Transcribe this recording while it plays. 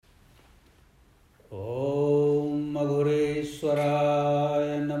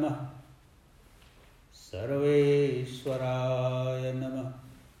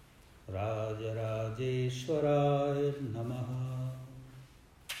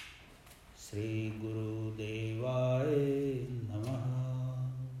Sri Guru Devaya Namaha.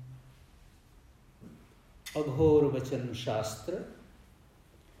 Aghor Vachan Shastra,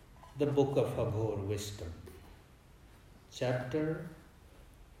 the book of Aghor wisdom. Chapter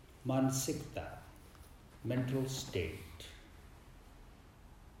Mansikta, mental state.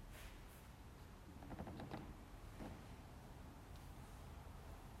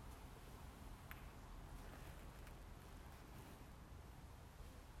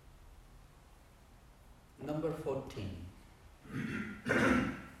 Number 14.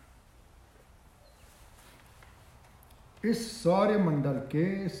 इस सौर्य मंडल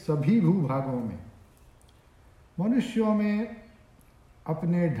के सभी भूभागों में मनुष्यों में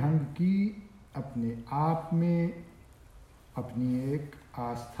अपने ढंग की अपने आप में अपनी एक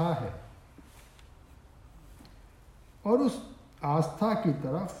आस्था है और उस आस्था की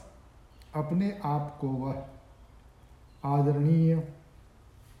तरफ अपने आप को वह आदरणीय,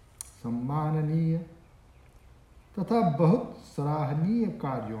 सम्माननीय तथा बहुत सराहनीय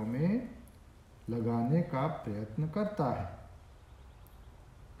कार्यों में लगाने का प्रयत्न करता है।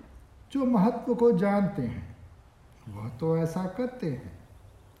 जो महत्व को जानते हैं वह तो ऐसा करते हैं,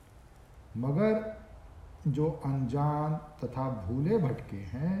 मगर जो अनजान तथा भूले भटके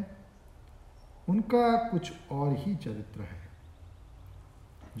हैं उनका कुछ और ही चरित्र है।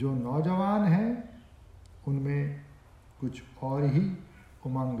 जो नौजवान हैं उनमें कुछ और ही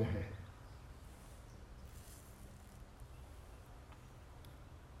उमंग है।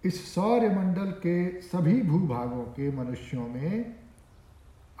 इस सौर्य मंडल के सभी भूभागों के मनुष्यों में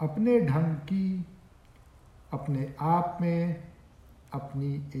अपने ढंग की अपने आप में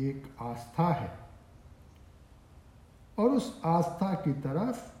अपनी एक आस्था है और उस आस्था की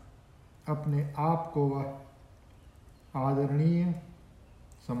तरफ अपने आप को वह आदरणीय,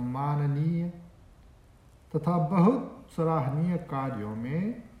 सम्माननीय तथा बहुत सराहनीय कार्यों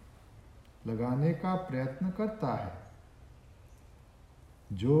में लगाने का प्रयत्न करता है।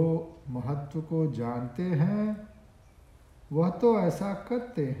 जो महत्व को जानते हैं वह तो ऐसा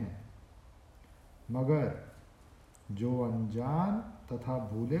करते हैं, मगर जो अनजान तथा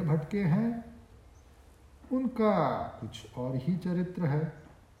भूले भटके हैं उनका कुछ और ही चरित्र है।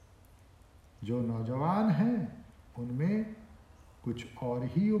 जो नौजवान हैं उनमें कुछ और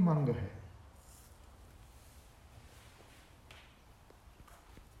ही उमंग है।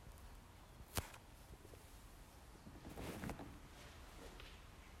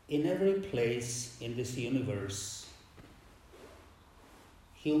 In every place in this universe,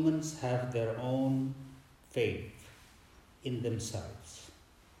 humans have their own faith in themselves.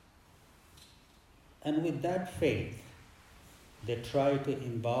 And with that faith, they try to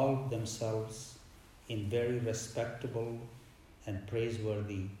involve themselves in very respectable and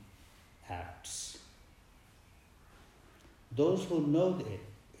praiseworthy acts. Those who know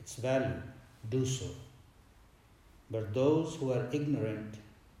its value do so, but those who are ignorant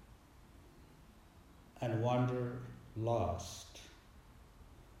and wander lost,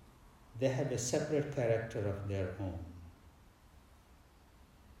 they have a separate character of their own.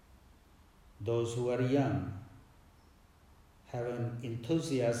 Those who are young have an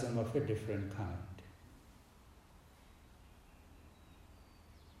enthusiasm of a different kind.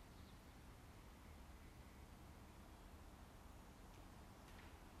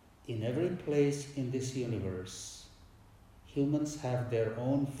 In every place in this universe, humans have their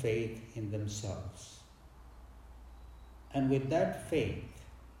own faith in themselves. And with that faith,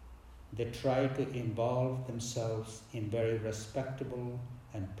 they try to involve themselves in very respectable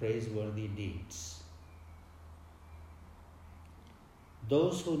and praiseworthy deeds.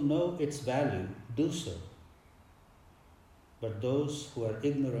 Those who know its value do so, but those who are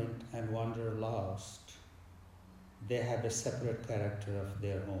ignorant and wander lost, they have a separate character of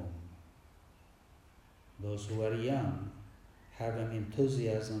their own. Those who are young have an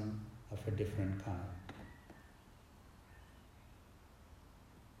enthusiasm of a different kind.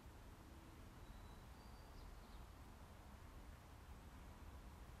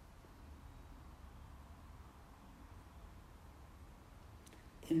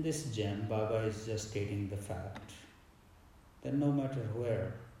 In this gem, Baba is just stating the fact that no matter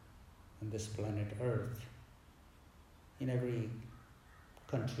where on this planet Earth, in every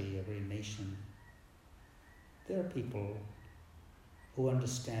country, every nation, there are people who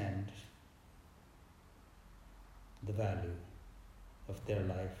understand the value of their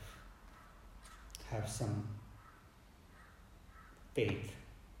life, have some faith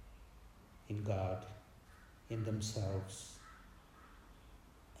in God, in themselves,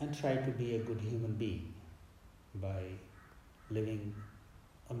 and try to be a good human being by living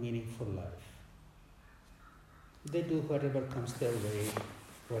a meaningful life. They do whatever comes their way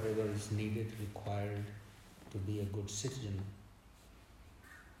whatever is needed, required to be a good citizen.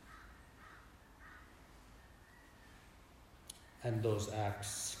 And those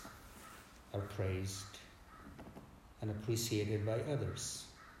acts are praised and appreciated by others.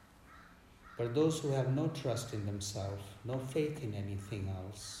 But those who have no trust in themselves, no faith in anything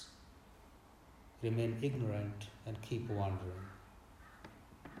else, remain ignorant and keep wandering.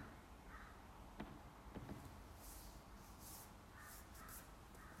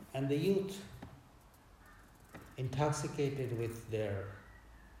 And the youth, intoxicated with their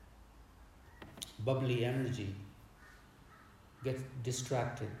bubbly energy, get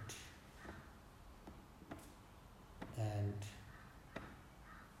distracted and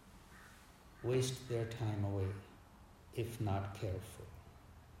waste their time away if not careful.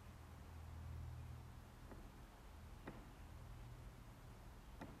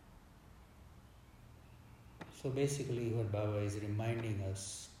 So basically what Baba is reminding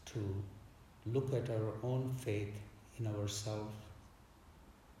us to look at our own faith in ourselves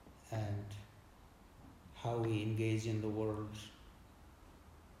and how we engage in the world,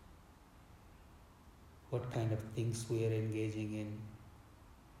 what kind of things we are engaging in.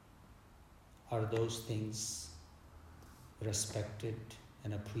 Are those things respected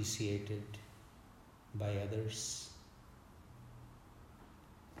and appreciated by others?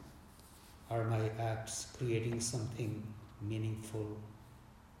 Are my acts creating something meaningful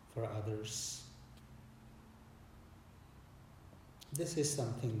for others? This is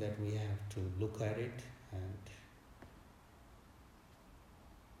something that we have to look at it and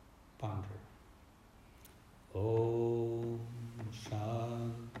ponder. Om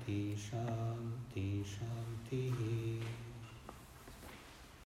Shanti.